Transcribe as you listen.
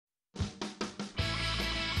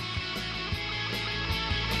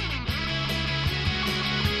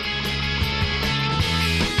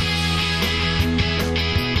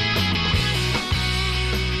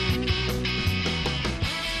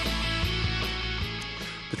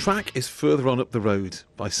The track is Further On Up the Road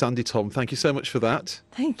by Sandi Thom. Thank you so much for that.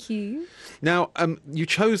 Thank you. Now, you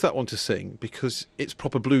chose that one to sing because it's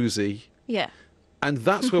proper bluesy. Yeah. And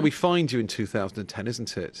that's where we find you in 2010,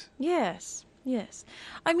 isn't it? Yes. Yes.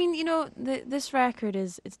 I mean, this record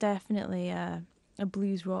it's definitely a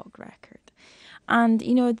blues rock record. And,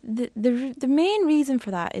 the main reason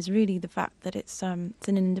for that is really the fact that it's an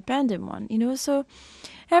independent one, so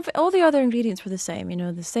all the other ingredients were the same,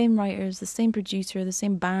 the same writers, the same producer, the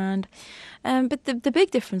same band. But the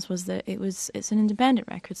big difference was that it's an independent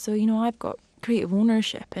record. So, I've got creative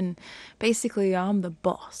ownership and basically I'm the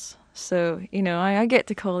boss. So, I get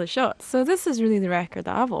to call the shots. So this is really the record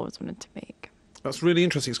that I've always wanted to make. That's really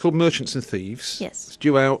interesting. It's called Merchants and Thieves. Yes. It's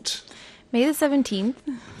due out May the 17th.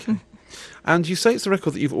 Okay. And you say it's the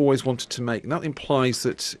record that you've always wanted to make. And that implies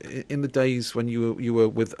that in the days when you were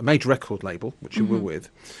with a major record label, which you were with,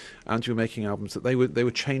 and you were making albums, that they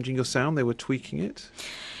were changing your sound, they were tweaking it?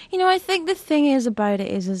 I think the thing is about it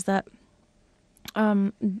is that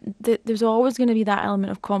there's always going to be that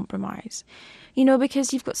element of compromise.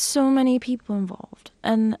 Because you've got so many people involved,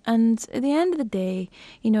 and at the end of the day,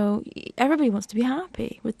 everybody wants to be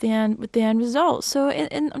happy with the end result. So,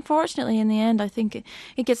 unfortunately, in the end, I think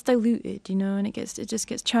it gets diluted, and it just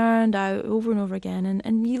gets churned out over and over again,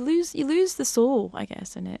 and you lose the soul, I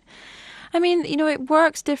guess, in it. I mean, it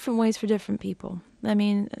works different ways for different people. I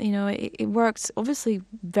mean, it works obviously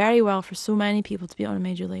very well for so many people to be on a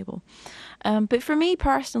major label. But for me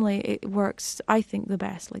personally, it works, I think, the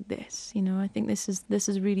best like this. I think this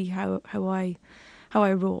is really how I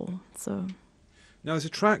roll. So. Now, there's a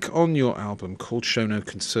track on your album called Show No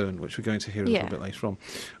Concern, which we're going to hear a little bit later on.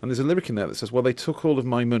 And there's a lyric in there that says, well, they took all of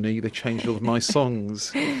my money, they changed all of my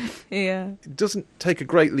songs. Yeah. It doesn't take a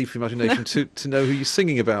great leap of imagination to know who you're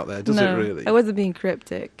singing about there, does it really? I wasn't being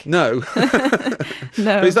cryptic. No.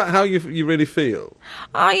 No. But is that how you really feel?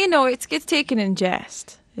 It's taken in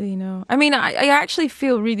jest, I mean, I actually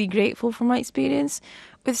feel really grateful for my experience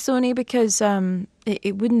with Sony because without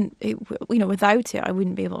it, I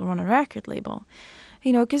wouldn't be able to run a record label.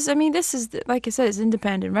 Because, I mean, this is, like I said, it's an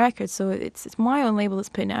independent record, so it's my own label that's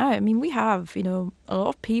putting it out. I mean, we have, a lot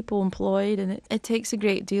of people employed, and it takes a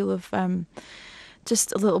great deal of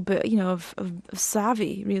just a little bit, of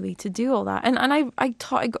savvy, really, to do all that. And I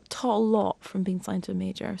got taught a lot from being signed to a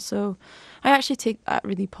major, so I actually take that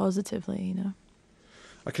really positively,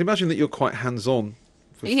 I can imagine that you're quite hands-on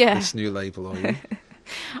with this new label, are you?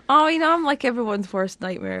 Oh, I'm like everyone's worst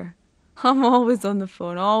nightmare. I'm always on the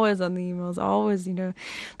phone, always on the emails, always,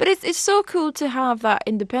 But it's so cool to have that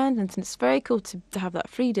independence, and it's very cool to have that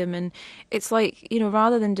freedom. And it's like,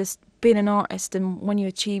 rather than just being an artist, and when you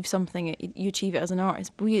achieve something, you achieve it as an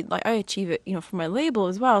artist. But I achieve it, for my label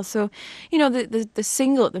as well. So, the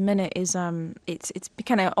single at the minute is it's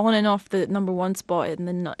kind of on and off the #1 spot in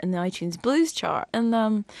the iTunes Blues chart, and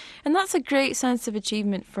that's a great sense of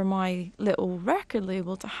achievement for my little record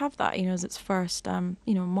label to have that, as its first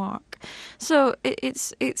mark. So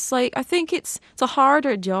it's like, I think it's a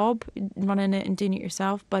harder job running it and doing it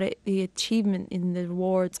yourself, but the achievement in the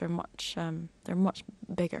rewards are much they're much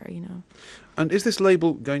bigger, And is this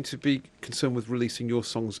label going to be concerned with releasing your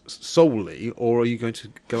songs solely, or are you going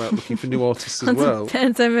to go out looking for new artists as well?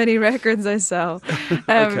 Depends how many records I sell.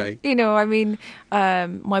 Okay. I mean,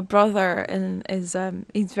 my brother is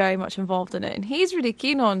he's very much involved in it, and he's really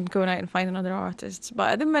keen on going out and finding other artists.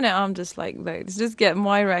 But at the minute, I'm just like, let's just get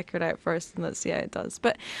my record out first, and let's see how it does.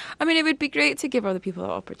 But I mean, it would be great to give other people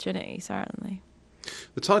that opportunity, certainly.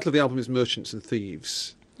 The title of the album is Merchants and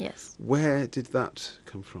Thieves. Yes. Where did that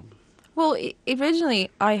come from? Well, originally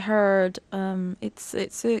I heard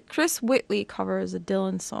it's Chris Whitley covers a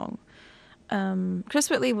Dylan song. Chris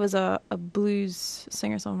Whitley was a blues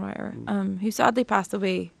singer-songwriter who sadly passed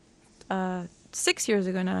away 6 years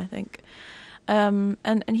ago now, I think.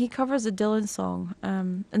 And he covers a Dylan song,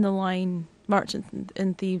 and the line "Merchants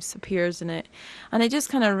and Thieves" appears in it, and it just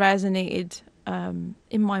kind of resonated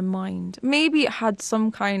in my mind. Maybe it had some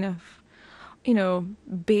kind of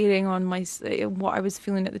bearing on what I was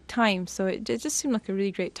feeling at the time. So it just seemed like a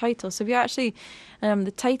really great title. So if you actually,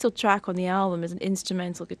 the title track on the album is an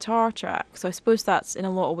instrumental guitar track. So I suppose that's, in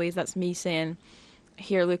a lot of ways, that's me saying,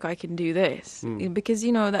 here, look, I can do this. Because,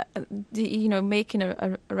 that making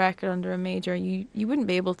a record under a major, you wouldn't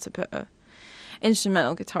be able to put a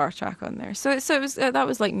instrumental guitar track on there. So it was that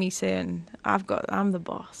was like me saying, I'm the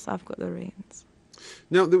boss. I've got the reins.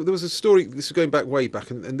 Now, there was a story, this is going back way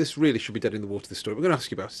back, and this really should be dead in the water, this story. We're going to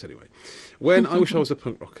ask you about it anyway. When I Wish I Was a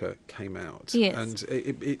Punk Rocker came out, Yes. and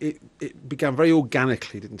it began very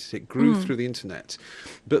organically, didn't it? It grew through the internet.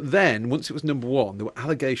 But then, once it was number one, there were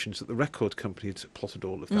allegations that the record company had plotted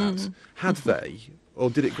all of that. Had they, or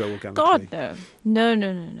did it grow organically? God, no.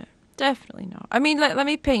 No. Definitely not. I mean, let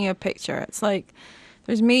me paint you a picture. It's like,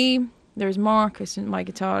 there's me, there's Marcus, my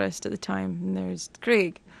guitarist at the time, and there's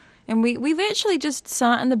Craig. And we literally just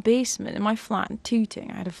sat in the basement in my flat in Tooting.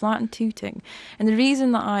 I had a flat in Tooting. And the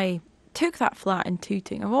reason that I took that flat in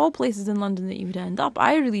Tooting, of all places in London that you would end up,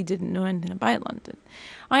 I really didn't know anything about London.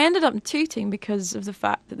 I ended up in Tooting because of the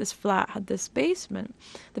fact that this flat had this basement.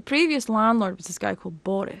 The previous landlord was this guy called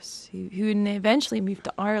Boris, who eventually moved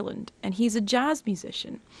to Ireland, and he's a jazz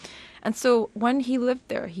musician. And so when he lived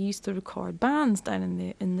there, he used to record bands down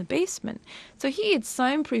in the basement. So he had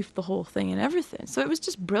soundproofed the whole thing and everything. So it was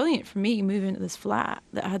just brilliant for me moving into this flat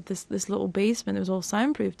that had this little basement that was all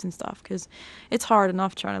soundproofed and stuff, because it's hard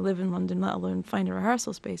enough trying to live in London, let alone find a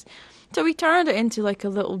rehearsal space. So we turned it into like a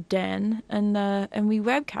little den, and we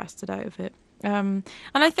webcasted out of it. And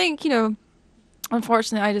I think,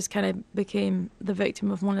 unfortunately, I just kind of became the victim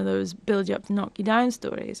of one of those build you up to knock you down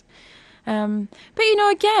stories. But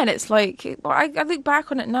again, it's like, I look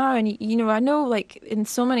back on it now, and I know, like, in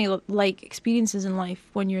so many like experiences in life,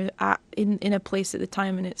 when you're in a place at the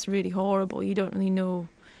time and it's really horrible, you don't really know,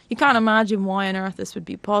 you can't imagine why on earth this would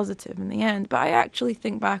be positive in the end. But I actually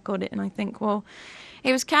think back on it and I think, well,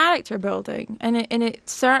 it was character building, and it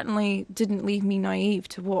certainly didn't leave me naive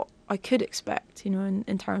to what I could expect,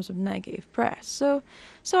 in terms of negative press. So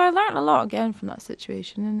I learned a lot again from that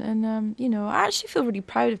situation, and I actually feel really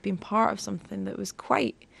proud of being part of something that was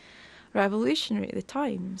quite revolutionary at the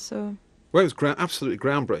time. So, well, it was absolutely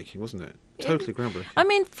groundbreaking, wasn't it? Totally groundbreaking. I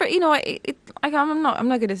mean, I'm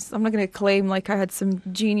not gonna claim like I had some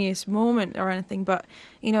genius moment or anything, but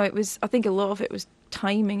it was. I think a lot of it was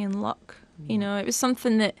timing and luck. It was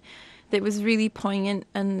something that was really poignant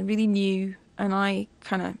and really new, and I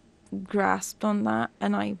kind of grasped on that,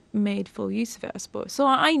 and I made full use of it, I suppose. So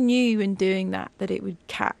I knew in doing that it would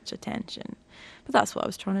catch attention. But that's what I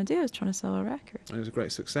was trying to do. I was trying to sell a record. It was a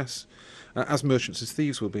great success, as Merchants as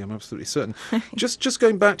Thieves will be, I'm absolutely certain. just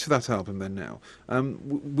going back to that album then now,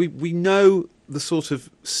 we know the sort of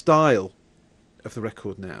style of the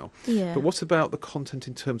record now. Yeah. But what about the content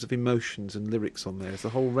in terms of emotions and lyrics on there? There's a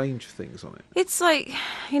whole range of things on it. It's like,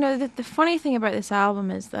 the funny thing about this album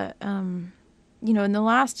is that, in the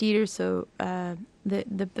last year or so,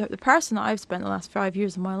 the person that I've spent the last 5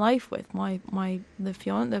 years of my life with,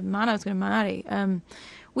 the man I was going to marry,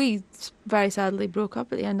 we very sadly broke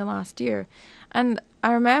up at the end of last year. And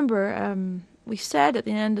I remember we said at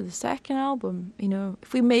the end of the second album,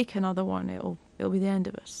 if we make another one, it'll be the end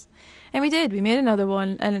of us. And we did. We made another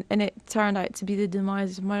one, and it turned out to be the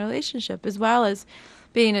demise of my relationship, as well as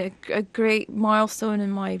being a great milestone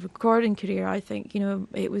in my recording career. I think,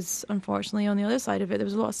 it was, unfortunately, on the other side of it, there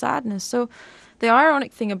was a lot of sadness. So the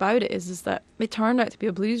ironic thing about it is that it turned out to be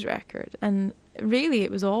a blues record, and really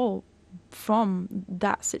it was all from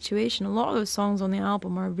that situation. A lot of those songs on the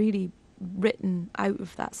album are really written out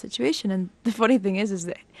of that situation, and the funny thing is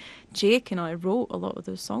that Jake and I wrote a lot of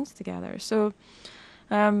those songs together. So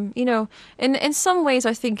in some ways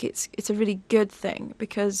I think it's a really good thing,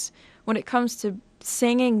 because when it comes to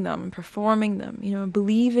singing them, performing them,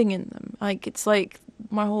 believing in them, it's like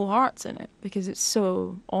my whole heart's in it, because it's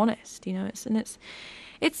so honest,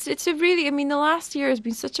 it's a really, the last year has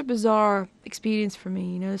been such a bizarre experience for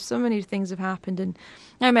me. So many things have happened, and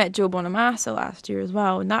I met Joe Bonamassa last year as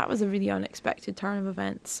well, and that was a really unexpected turn of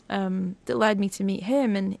events that led me to meet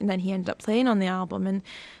him, and then he ended up playing on the album, and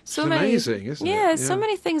so many, amazing, isn't it? Yeah, so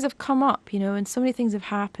many things have come up, and so many things have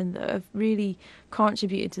happened that have really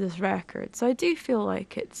contributed to this record. So I do feel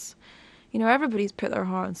like it's, everybody's put their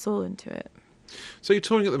heart and soul into it. So you're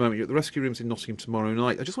touring at the moment, you're at the Rescue Rooms in Nottingham tomorrow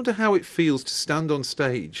night. I just wonder how it feels to stand on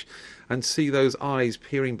stage and see those eyes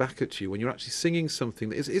peering back at you when you're actually singing something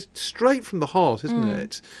that is straight from the heart, isn't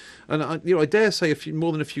it? And I dare say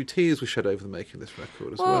more than a few tears were shed over the making of this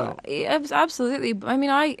record as well. Absolutely.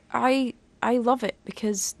 I love it,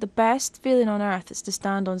 because the best feeling on earth is to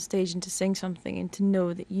stand on stage and to sing something and to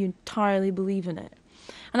know that you entirely believe in it.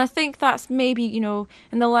 And I think that's maybe, in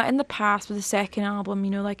the past with the second album,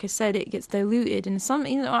 like I said, it gets diluted. And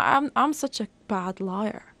I'm such a bad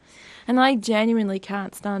liar. And I genuinely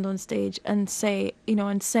can't stand on stage and say,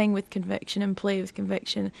 and sing with conviction and play with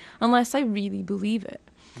conviction unless I really believe it.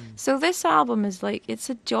 So this album is like, it's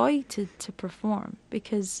a joy to perform,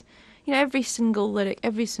 because, every single lyric,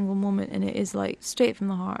 every single moment in it is like straight from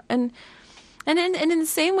the heart. And And in the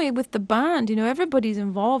same way with the band, you know, everybody's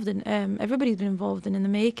involved in everybody's been involved in the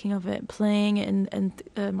making of it, playing it,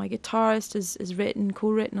 and my guitarist has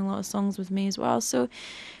co-written a lot of songs with me as well. So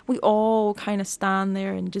we all kind of stand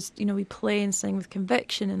there and just, you know, we play and sing with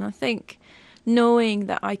conviction. And I think knowing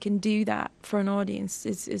that I can do that for an audience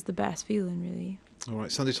is the best feeling, really. All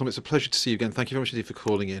right, Sandi Thom, it's a pleasure to see you again. Thank you very much indeed for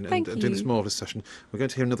calling in and doing this marvellous session. We're going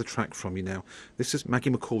to hear another track from you now. This is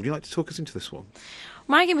Maggie McCall. Would you like to talk us into this one?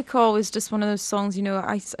 Maggie McCall was just one of those songs, you know,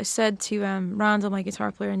 I said to Randall, my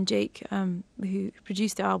guitar player, and Jake, who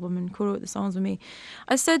produced the album and co-wrote the songs with me,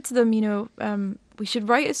 I said to them, you know, we should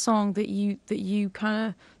write a song that you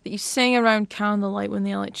sing around candlelight when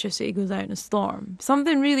the electricity goes out in a storm.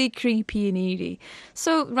 Something really creepy and eerie.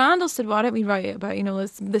 So Randall said, why don't we write it about, you know,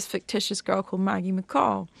 this fictitious girl called Maggie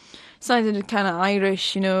McCall. Sounded kind of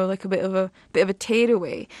Irish, you know, like a bit of a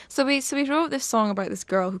tearaway. So we wrote this song about this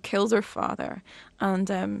girl who kills her father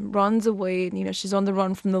and runs away, and you know she's on the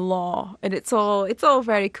run from the law, and it's all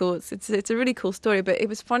very cool. It's a really cool story. But it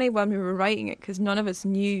was funny when we were writing it because none of us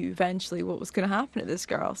knew eventually what was going to happen to this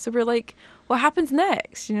girl. So we're like, what happens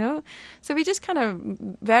next, you know? So we just kind of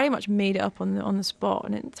very much made it up on the spot,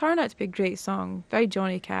 and it turned out to be a great song, very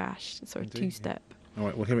Johnny Cash, sort of two-step. Yeah. All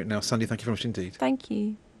right, we'll hear it now. Sandi, thank you very much indeed. Thank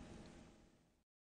you.